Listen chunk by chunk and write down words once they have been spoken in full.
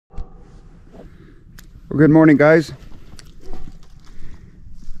Well, good morning, guys.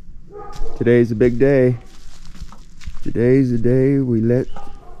 Today's a big day. Today's the day we let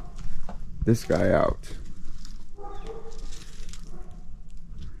this guy out.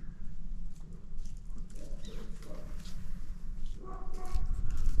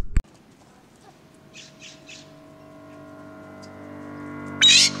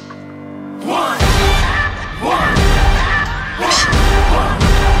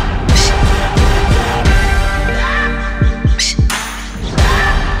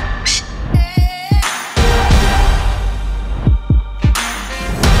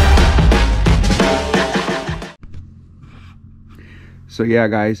 So yeah,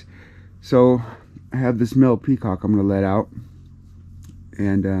 guys, so I have this male peacock I'm gonna let out,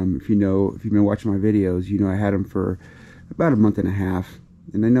 and if you've been watching my videos, you know I had him for about a month and a half,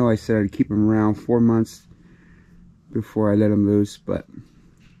 and I know I said I'd keep him around 4 months before I let him loose, but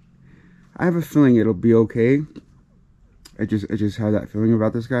I have a feeling it'll be okay. I just have that feeling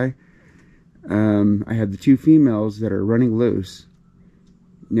about this guy. I have the 2 females that are running loose.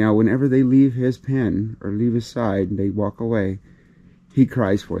 Now, whenever they leave his pen or leave his side and they walk away, he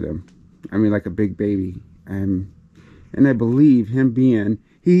cries for them. I mean, like a big baby. And I believe him being,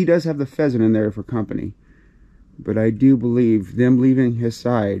 he does have the pheasant in there for company, but I do believe them leaving his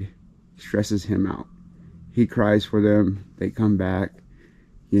side stresses him out. He cries for them. They come back.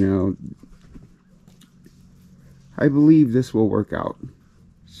 You know, I believe this will work out.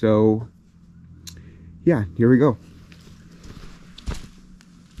 So, yeah, here we go.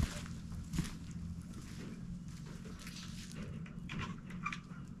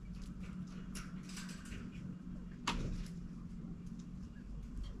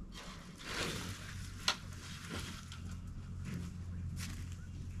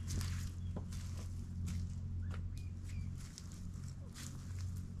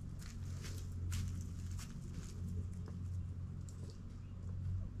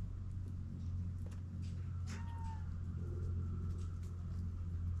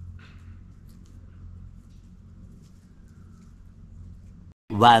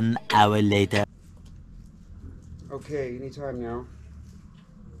 One hour later. Okay, anytime now.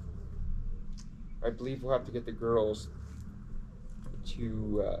 I believe we'll have to get the girls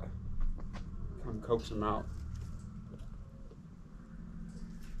to come coax them out.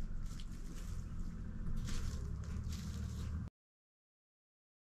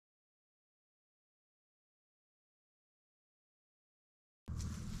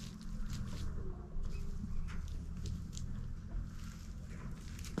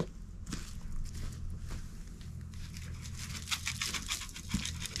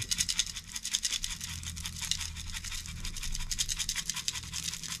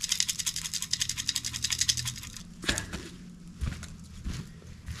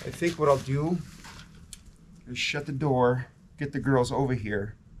 I think what I'll do is shut the door, get the girls over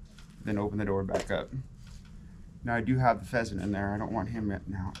here, then open the door back up. Now I do have the pheasant in there. I don't want him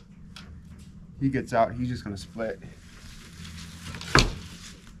getting out. He gets out, he's just gonna split.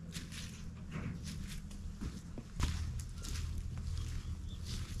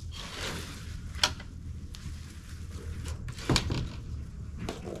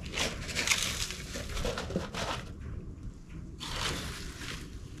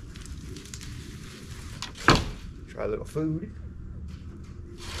 Try a little food.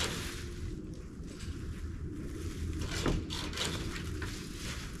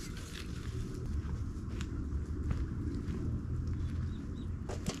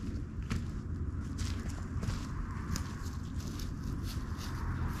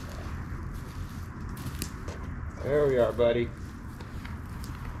 There we are, buddy.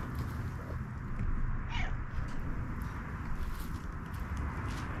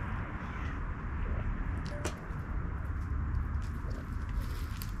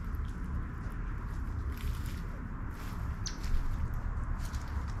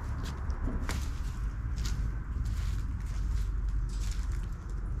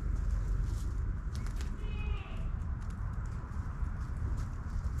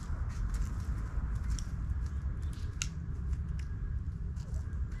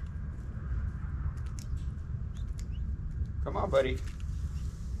 Come on, buddy.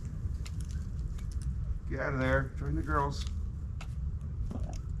 Get out of there. Join the girls.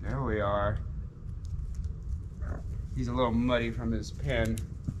 There we are. He's a little muddy from his pen.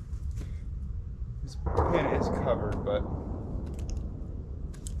 His pen is covered, but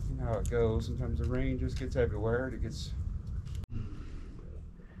you know how it goes. Sometimes the rain just gets everywhere and it gets...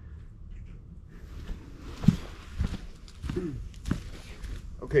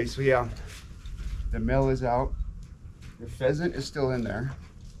 Okay, so yeah, the male is out. The pheasant is still in there.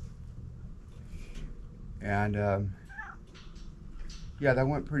 And yeah, that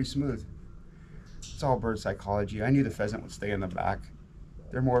went pretty smooth. It's all bird psychology. I knew the pheasant would stay in the back.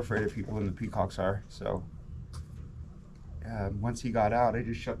 They're more afraid of people than the peacocks are. So once he got out, I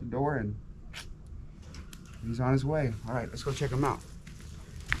just shut the door and he's on his way. All right, let's go check him out.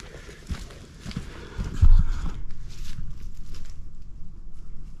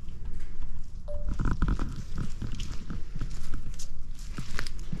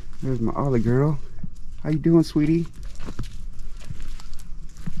 There's my Ollie girl. How you doing, sweetie?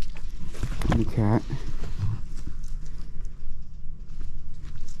 And the cat.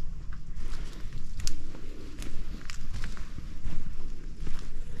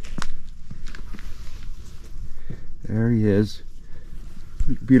 There he is.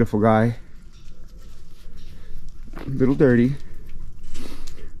 Beautiful guy. A little dirty,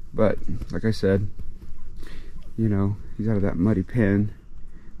 but like I said, you know, he's out of that muddy pen.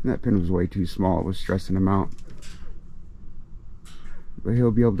 And that pen was way too small. It was stressing him out. But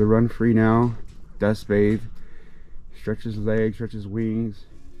he'll be able to run free now, dust bathe, stretch his legs, stretch his wings,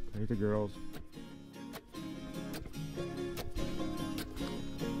 play with the girls.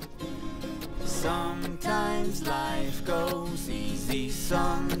 Sometimes life goes easy,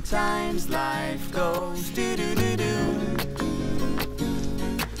 sometimes life goes do-do-do-do,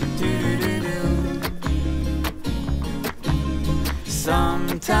 do-do-do-do.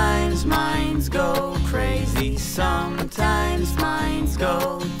 Sometimes minds go crazy, sometimes minds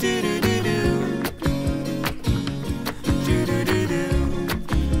go do-do-do-do, do-do-do-do.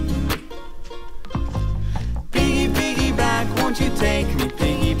 Piggy, piggyback, won't you take me?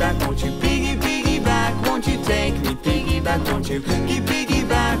 Piggyback, won't you? Piggyback, won't you take me? Piggyback, won't you?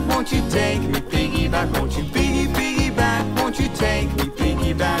 Piggyback, won't you take me? Piggyback, won't you? Piggyback, won't you take me?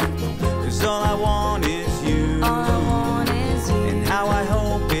 Piggyback, 'cause all I want is you. All I want is you. And how I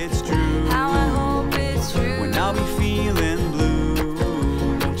hope it's true. How I hope it's true. When I'll be feeling blue.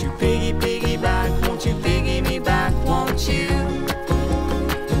 Won't you piggyback? Won't you piggy me back? Won't you?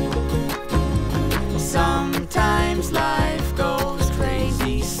 Sometimes life goes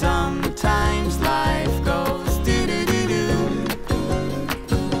crazy. Sometimes life goes do-do-do-do,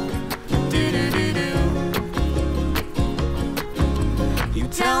 do-do-do-do. You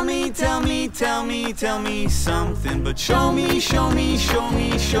tell me something, but show me something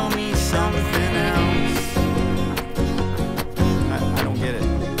else. I don't get it.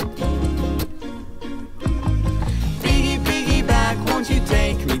 Piggyback, won't you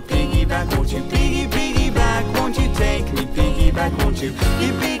take me? Piggyback, won't you? Piggyback, won't you take me? Piggyback, won't you?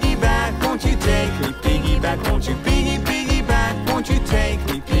 Piggyback, won't you take me? Piggyback, won't you? Piggyback, won't you take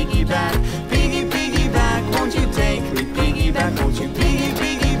me? Piggyback, piggyback, won't you take me? Piggyback, won't you?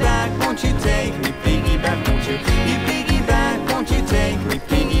 Piggyback, won't you take me? Piggyback, won't you? Piggyback, won't you take me?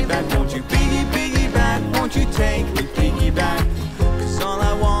 Piggyback, won't you? Piggyback, won't you take me? Piggyback, 'cause all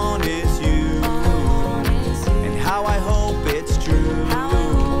I want is you. And how I hope it's true.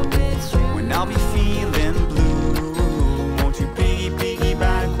 When I'll be feeling blue. Won't you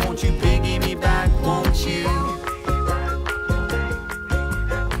piggyback? Won't you piggy me back? Won't you?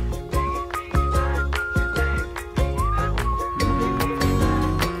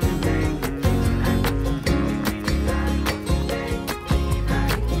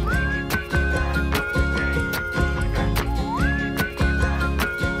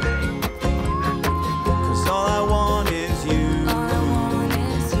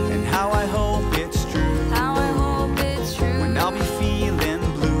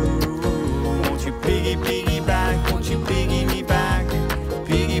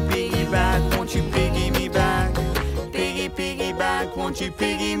 Won't you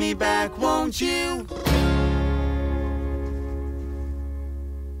piggy me back, won't you?